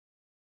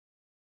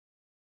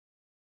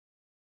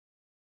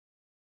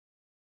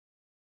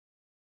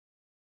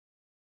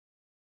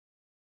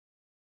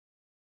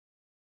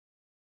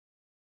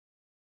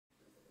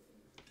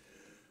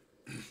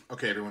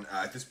Okay, everyone.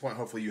 At this point,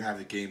 hopefully you have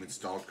the game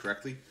installed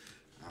correctly.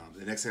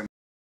 The next thing, I'm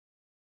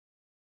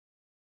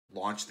going to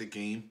launch the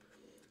game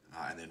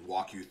and then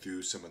walk you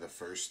through some of the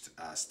first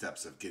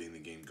steps of getting the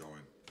game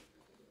going.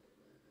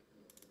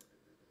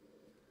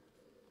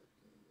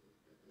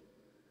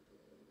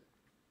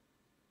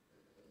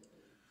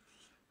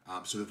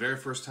 So the very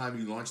first time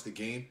you launch the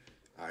game,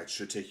 it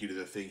should take you to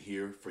the thing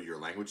here for your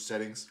language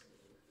settings.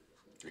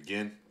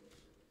 Again,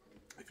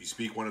 if you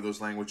speak one of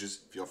those languages,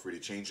 feel free to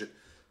change it.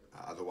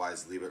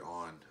 Otherwise, leave it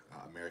on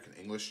American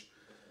English.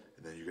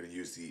 And then you're going to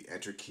use the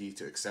Enter key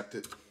to accept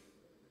it.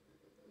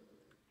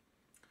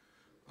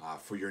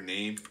 For your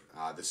name,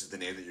 this is the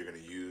name that you're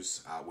going to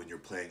use when you're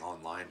playing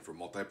online for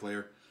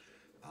multiplayer.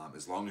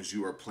 As long as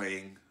you are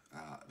playing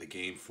the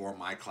game for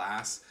my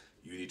class,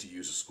 you need to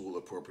use a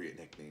school-appropriate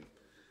nickname.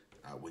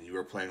 When you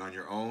are playing on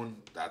your own,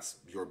 that's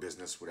your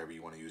business, whatever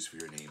you want to use for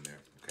your name there,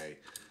 okay?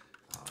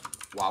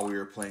 While we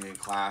are playing in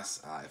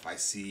class, if I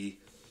see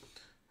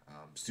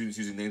students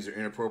using names that are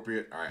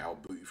inappropriate, all right, I'll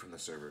boot you from the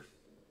server.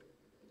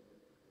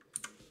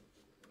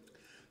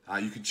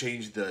 You can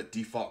change the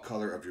default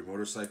color of your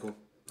motorcycle.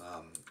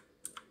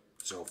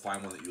 So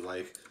find one that you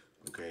like,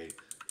 okay?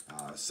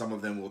 Some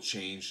of them will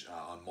change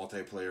on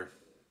multiplayer.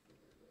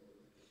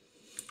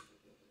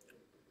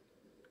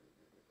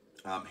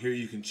 Here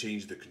you can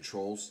change the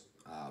controls.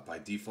 By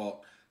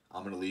default,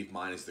 I'm going to leave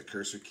mine as the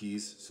cursor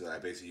keys, so that I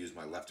basically use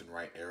my left and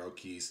right arrow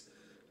keys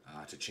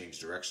to change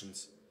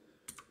directions.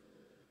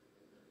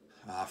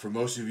 For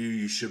most of you,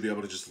 you should be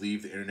able to just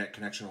leave the internet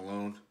connection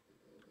alone,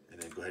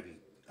 and then go ahead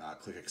and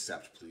click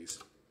accept, please.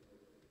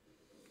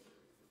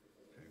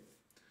 Okay.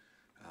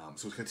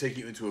 So it's going to take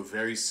you into a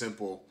very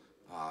simple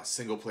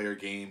single-player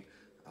game.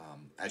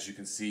 As you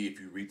can see, if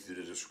you read through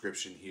the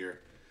description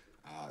here,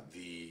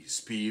 the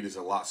speed is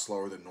a lot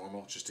slower than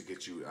normal, just to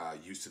get you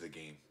used to the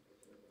game.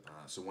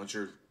 So once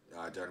you're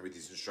done with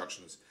these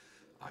instructions,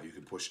 you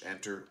can push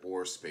enter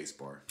or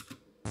spacebar.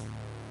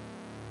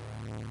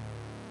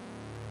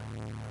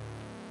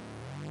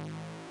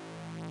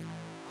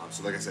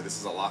 So like I said, this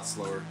is a lot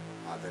slower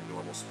than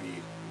normal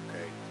speed.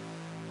 Okay.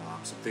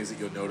 Some things that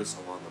you'll notice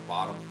along the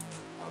bottom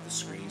of the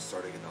screen,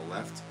 starting in the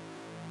left,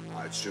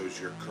 it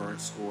shows your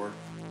current score,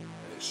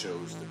 and it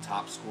shows the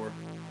top score.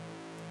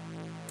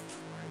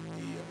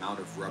 The amount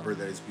of rubber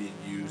that is being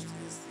used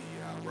is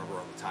the rubber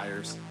on the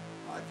tires.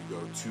 If you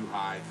go too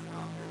high,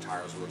 your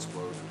tires will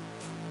explode.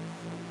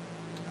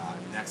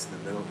 Next in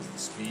the middle is the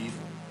speed.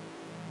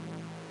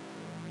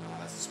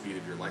 That's the speed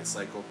of your light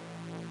cycle.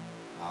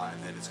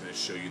 And then it's going to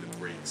show you the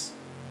brakes.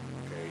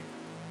 Okay.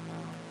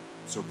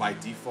 So by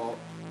default,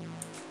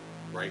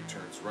 right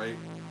turns right,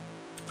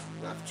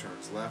 left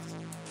turns left.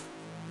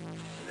 And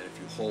then if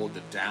you hold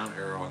the down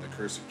arrow on the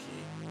cursor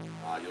key,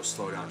 you'll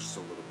slow down just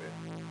a little bit.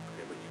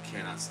 Okay, but you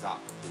cannot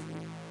stop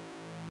completely.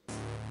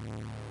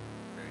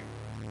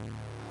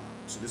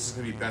 So this is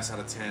going to be best out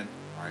of 10.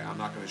 All right, I'm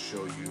not going to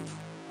show you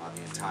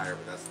the entire,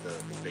 but that's the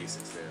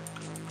basics there.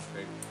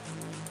 Okay,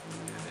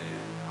 and then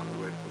I'm going to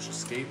go ahead and push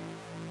escape.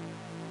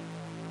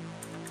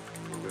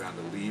 We'll go down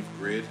to leave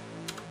grid.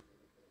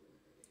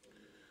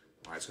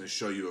 All right, it's going to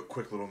show you a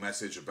quick little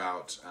message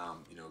about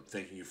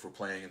thanking you for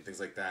playing and things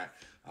like that.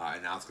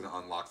 And now it's going to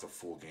unlock the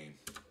full game.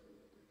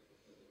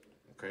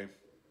 Okay.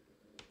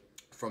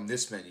 From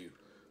this menu,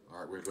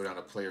 all right, we're going to go down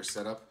to player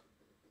setup.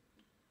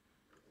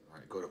 All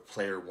right, go to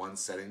Player 1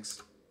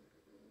 settings.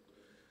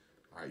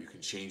 All right, you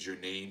can change your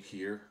name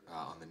here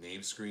on the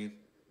name screen.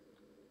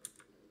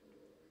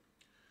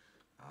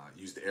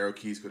 Use the arrow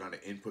keys, go down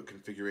to Input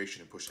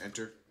Configuration and push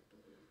Enter.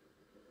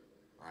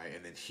 All right,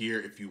 and then here,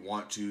 if you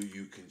want to,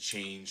 you can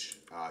change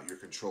your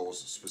controls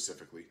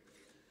specifically.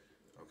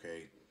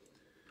 Okay.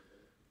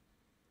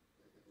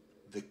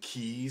 The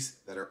keys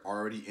that are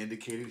already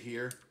indicated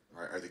here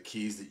are the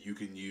keys that you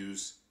can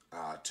use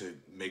to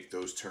make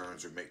those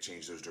turns or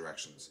change those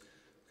directions.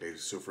 Okay,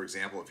 so for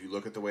example, if you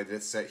look at the way that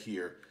it's set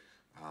here,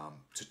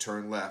 to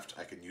turn left,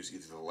 I can use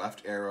either the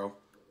left arrow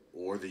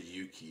or the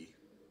U key.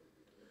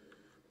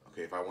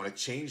 Okay, if I want to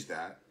change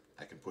that,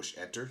 I can push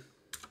enter.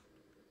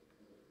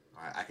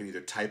 All right, I can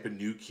either type a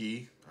new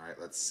key. All right,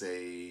 let's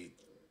say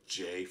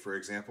J, for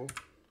example.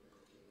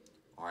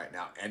 All right,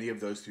 now any of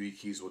those three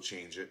keys will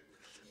change it.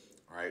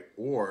 All right,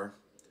 or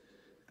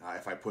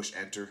if I push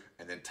enter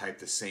and then type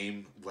the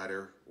same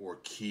letter or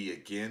key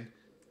again,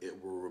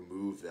 it will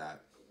remove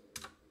that.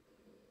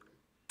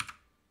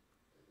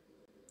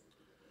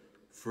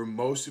 For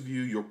most of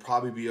you, you'll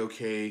probably be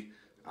okay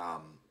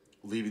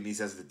leaving these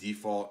as the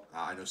default.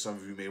 I know some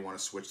of you may want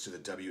to switch to the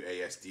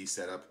WASD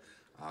setup,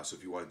 so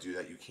if you want to do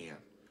that, you can.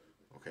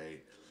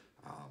 Okay.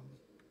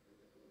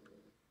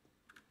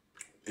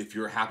 If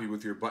you're happy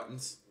with your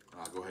buttons,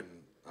 go ahead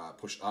and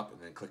push up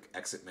and then click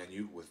Exit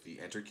Menu with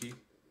the Enter key.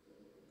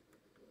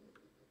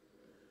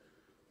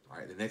 All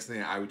right, the next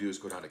thing I would do is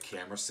go down to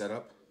Camera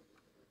Setup,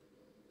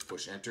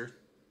 push Enter.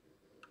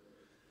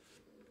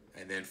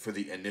 And then for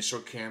the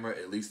initial camera,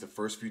 at least the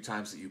first few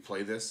times that you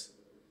play this,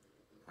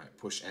 all right,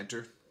 push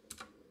enter.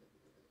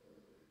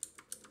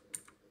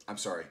 I'm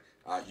sorry,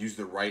 use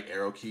the right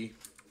arrow key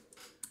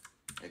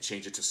and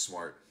change it to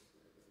smart.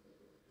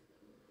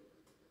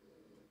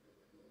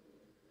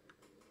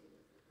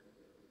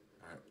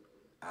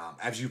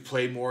 As you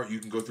play more, you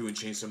can go through and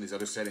change some of these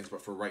other settings,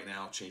 but for right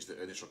now, change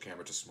the initial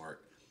camera to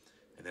smart,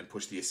 and then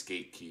push the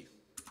escape key.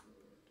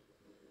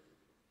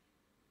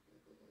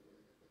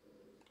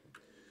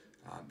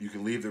 You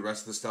can leave the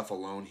rest of the stuff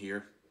alone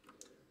here.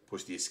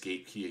 Push the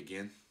escape key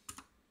again.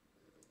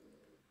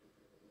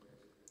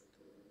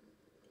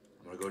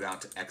 I'm going to go down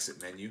to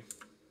exit menu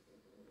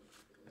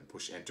and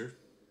push enter.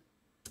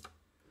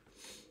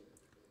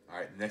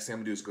 Alright, the next thing I'm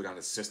going to do is go down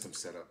to system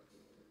setup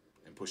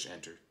and push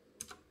enter.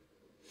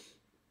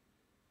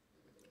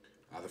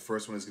 The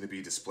first one is going to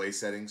be display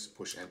settings.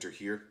 Push enter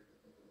here.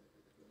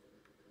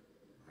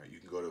 Alright, you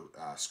can go to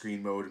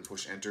screen mode and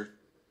push enter.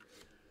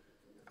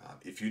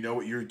 If you know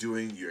what you're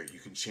doing, you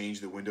can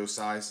change the window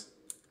size.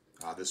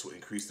 This will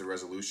increase the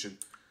resolution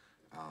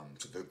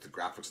so the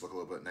graphics look a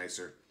little bit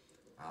nicer.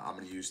 I'm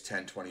going to use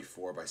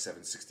 1024 by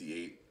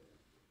 768.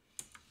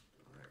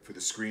 Right, for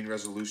the screen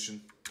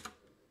resolution,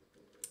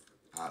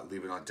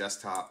 leave it on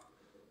desktop,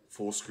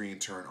 full screen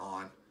turn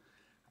on.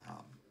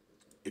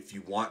 If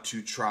you want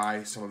to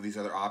try some of these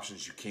other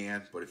options, you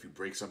can, but if you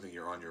break something,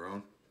 you're on your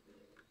own.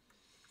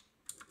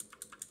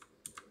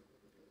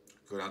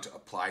 Go down to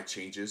apply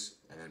changes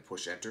and then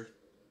push enter.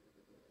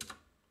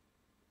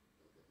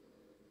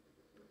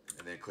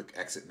 And then click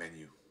exit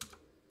menu.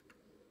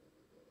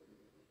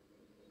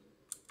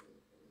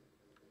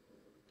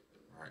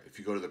 Alright, if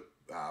you go to the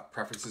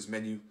preferences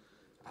menu,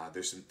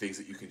 there's some things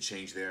that you can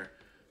change there.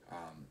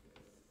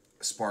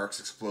 Sparks,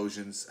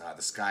 explosions,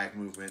 the sky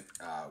movement,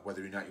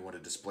 whether or not you want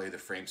to display the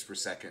frames per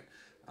second.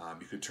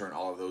 You can turn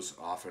all of those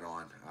off and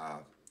on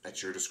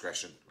at your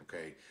discretion.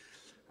 Okay.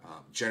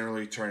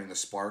 Generally, turning the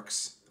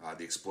sparks,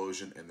 the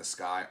explosion, and the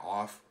sky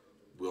off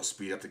will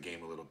speed up the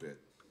game a little bit.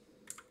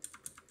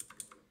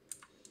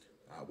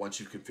 Once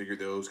you've configured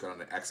those, go down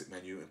to exit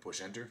menu and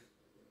push enter.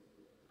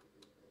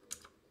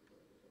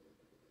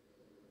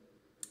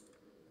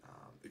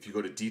 If you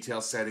go to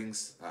detail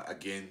settings,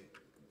 again,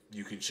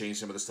 you can change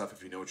some of the stuff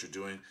if you know what you're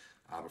doing,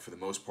 but for the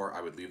most part,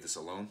 I would leave this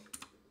alone.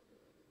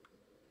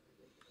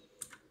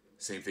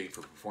 Same thing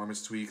for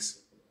performance tweaks.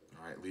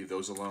 All right, leave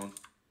those alone.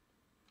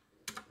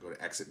 Go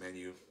to exit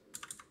menu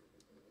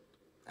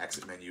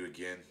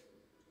again.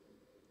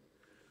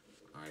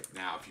 All right,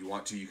 now if you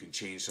want to, you can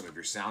change some of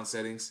your sound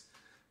settings.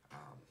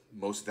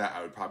 Most of that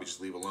I would probably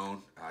just leave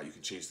alone. You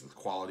can change the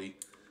quality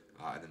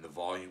and then the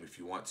volume if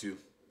you want to,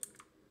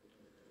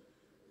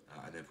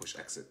 and then push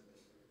exit.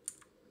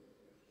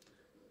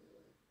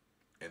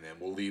 And then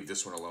we'll leave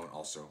this one alone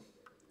also.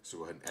 So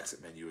go ahead and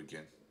exit menu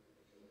again.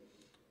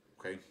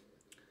 Okay.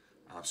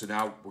 So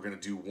now we're going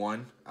to do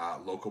one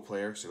local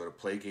player. So go to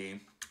play game.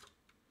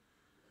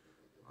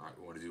 All right,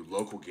 we want to do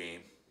local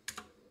game.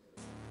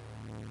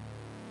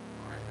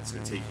 All right, that's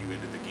going to take you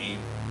into the game.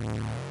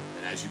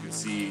 And as you can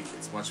see,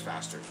 it's much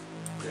faster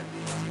than the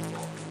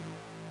default.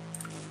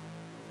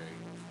 Okay.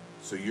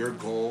 So your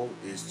goal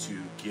is to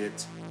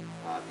get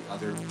the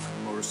other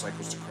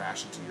motorcycles to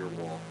crash into your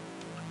wall.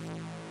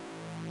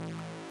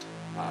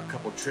 A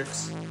couple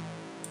tricks.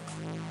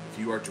 If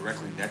you are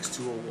directly next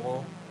to a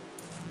wall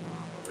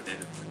of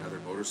another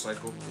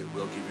motorcycle, it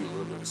will give you a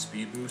little bit of a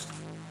speed boost.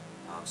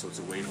 So it's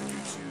a way for you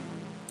to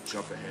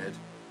jump ahead.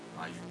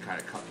 You can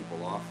kind of cut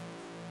people off.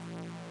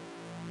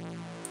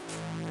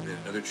 And then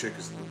another trick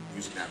is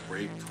using that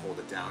brake to hold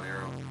the down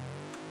arrow.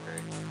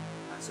 Okay.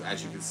 So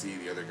as you can see,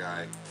 the other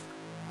guy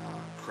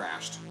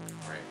crashed.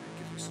 All right,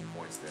 and gives you some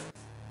points there.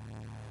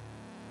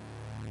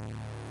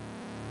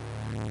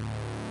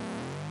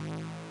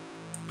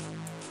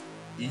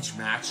 Each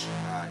match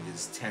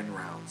is 10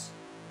 rounds.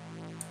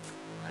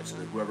 Right, so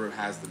that whoever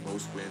has the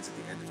most wins at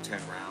the end of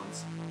 10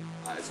 rounds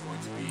is going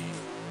to be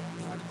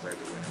declared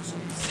the winner. So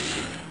you can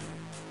see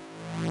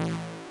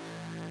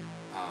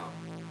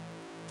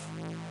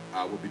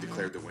will be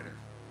declared the winner.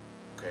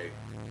 Okay,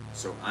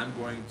 so I'm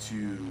going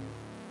to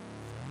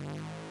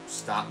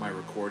stop my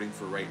recording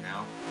for right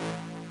now.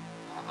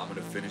 I'm going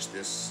to finish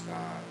this.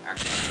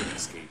 Actually, I'm going to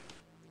escape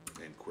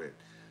and quit.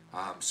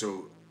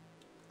 So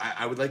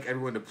I would like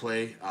everyone to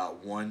play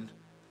one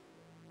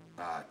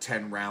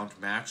 10-round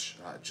match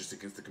just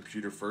against the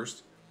computer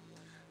first.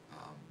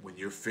 When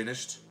you're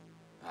finished,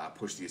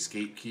 push the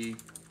escape key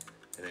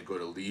and then go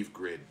to leave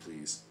grid,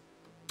 please.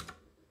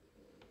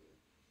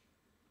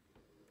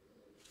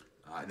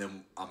 And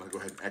then I'm going to go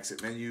ahead and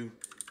exit menu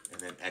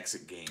and then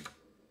exit game.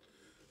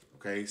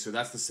 Okay, so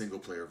that's the single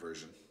player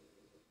version.